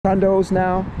condos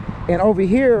now. And over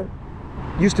here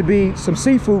used to be some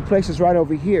seafood places right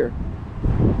over here.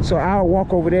 So I'll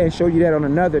walk over there and show you that on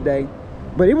another day.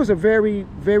 But it was a very,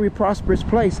 very prosperous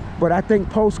place. But I think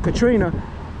post Katrina,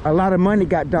 a lot of money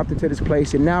got dumped into this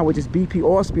place, and now with this BP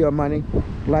oil spill money,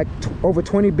 like over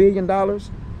 $20 billion,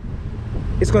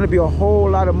 it's going to be a whole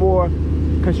lot of more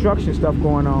construction stuff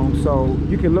going on. So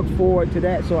you can look forward to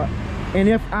that. So, and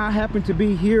if I happen to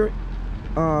be here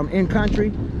in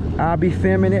country, I'll be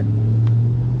filming it.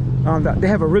 They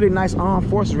have a really nice armed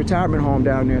forces retirement home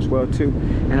down there as well too,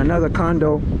 and another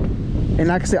condo. And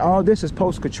like I said, all this is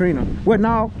post Katrina. Well,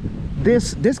 now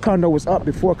this condo was up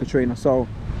before Katrina, so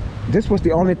this was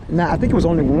the only, now I think it was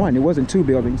only one. It wasn't two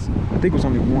buildings. I think it was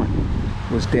only one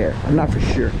was there. I'm not for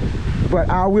sure, but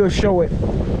I will show it.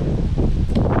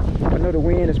 I know the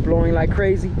wind is blowing like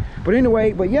crazy, but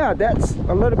anyway, but yeah, that's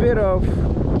a little bit of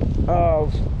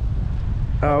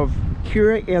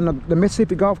here in the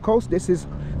Mississippi Gulf Coast. This is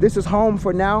home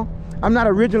for now. I'm not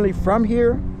originally from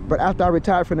here, but after I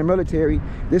retired from the military,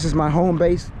 this is my home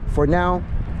base for now,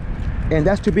 and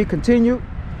that's to be continued.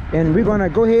 And we're gonna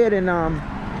go ahead and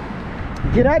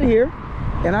get out of here.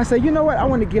 And I said, you know what, I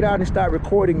want to get out and start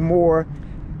recording more.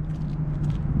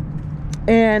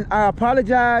 And I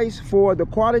apologize for the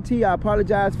quality. I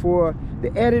apologize for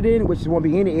the editing, which won't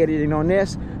be any editing on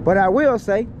this, but I will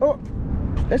say, oh,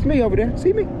 that's me over there,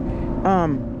 see me?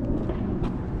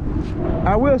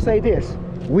 I will say this,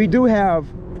 we do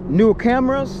have new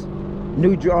cameras,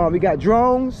 we got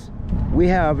drones, we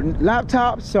have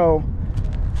laptops, so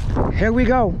here we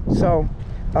go. So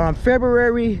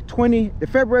February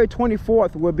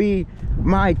 24th will be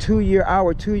my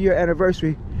our 2-year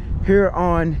anniversary here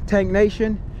on Tank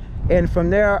Nation. And from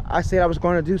there, I said I was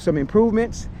going to do some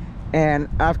improvements, and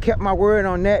I've kept my word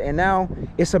on that. And now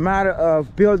it's a matter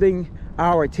of building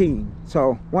our team.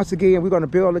 So once again, we're going to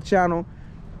build a channel.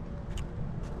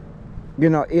 You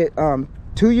know, it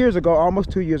 2 years ago, almost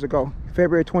 2 years ago,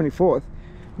 February 24th,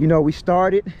 you know, we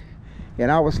started,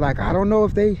 and I was like, I don't know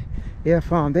if they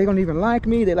don't even like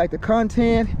me, they like the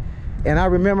content. And I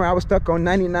remember I was stuck on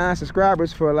 99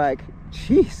 subscribers for like,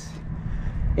 jeez.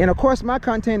 And of course my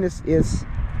content is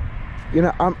you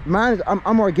know,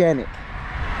 I'm organic,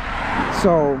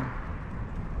 so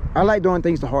I like doing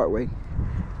things the hard way,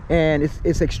 and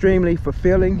it's extremely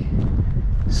fulfilling.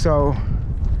 So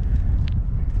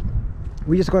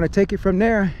we're just going to take it from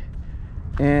there,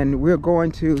 and we're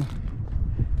going to,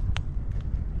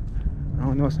 I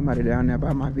don't know, somebody down there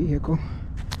by my vehicle,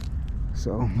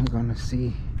 so we're gonna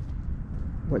see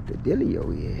what the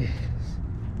dealio is,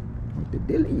 what the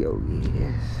dealio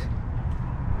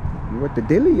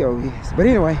is. But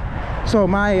anyway, so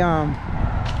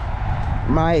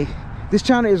this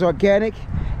channel is organic,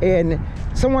 and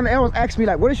someone else asked me,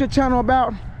 like, what is your channel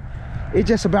about? It's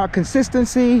just about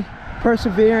consistency,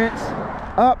 perseverance,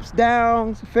 ups,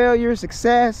 downs, failure,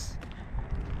 success.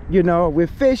 You know, we're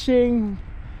fishing,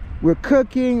 we're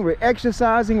cooking, we're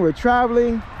exercising, we're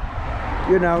traveling,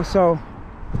 you know, so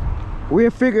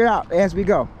we'll figure it out as we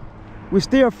go. We're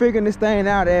still figuring this thing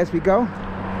out as we go,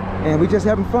 and we're just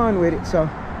having fun with it. So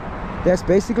that's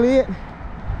basically it.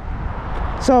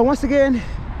 So once again,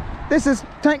 this is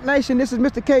Tank Nation, this is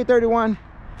Mr. K31.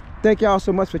 Thank y'all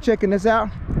so much for checking this out.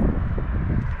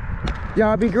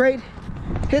 Y'all be great.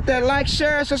 Hit that like,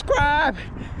 share, subscribe.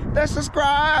 That's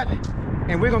subscribe.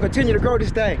 And we're gonna continue to grow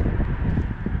this thing.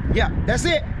 Yeah, that's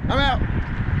it. I'm out.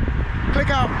 Click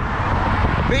out.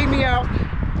 Beat me out.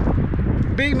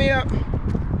 Beat me up.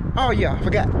 Oh yeah, I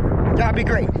forgot. Y'all be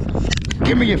great.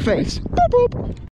 Give me your face. Boop, boop.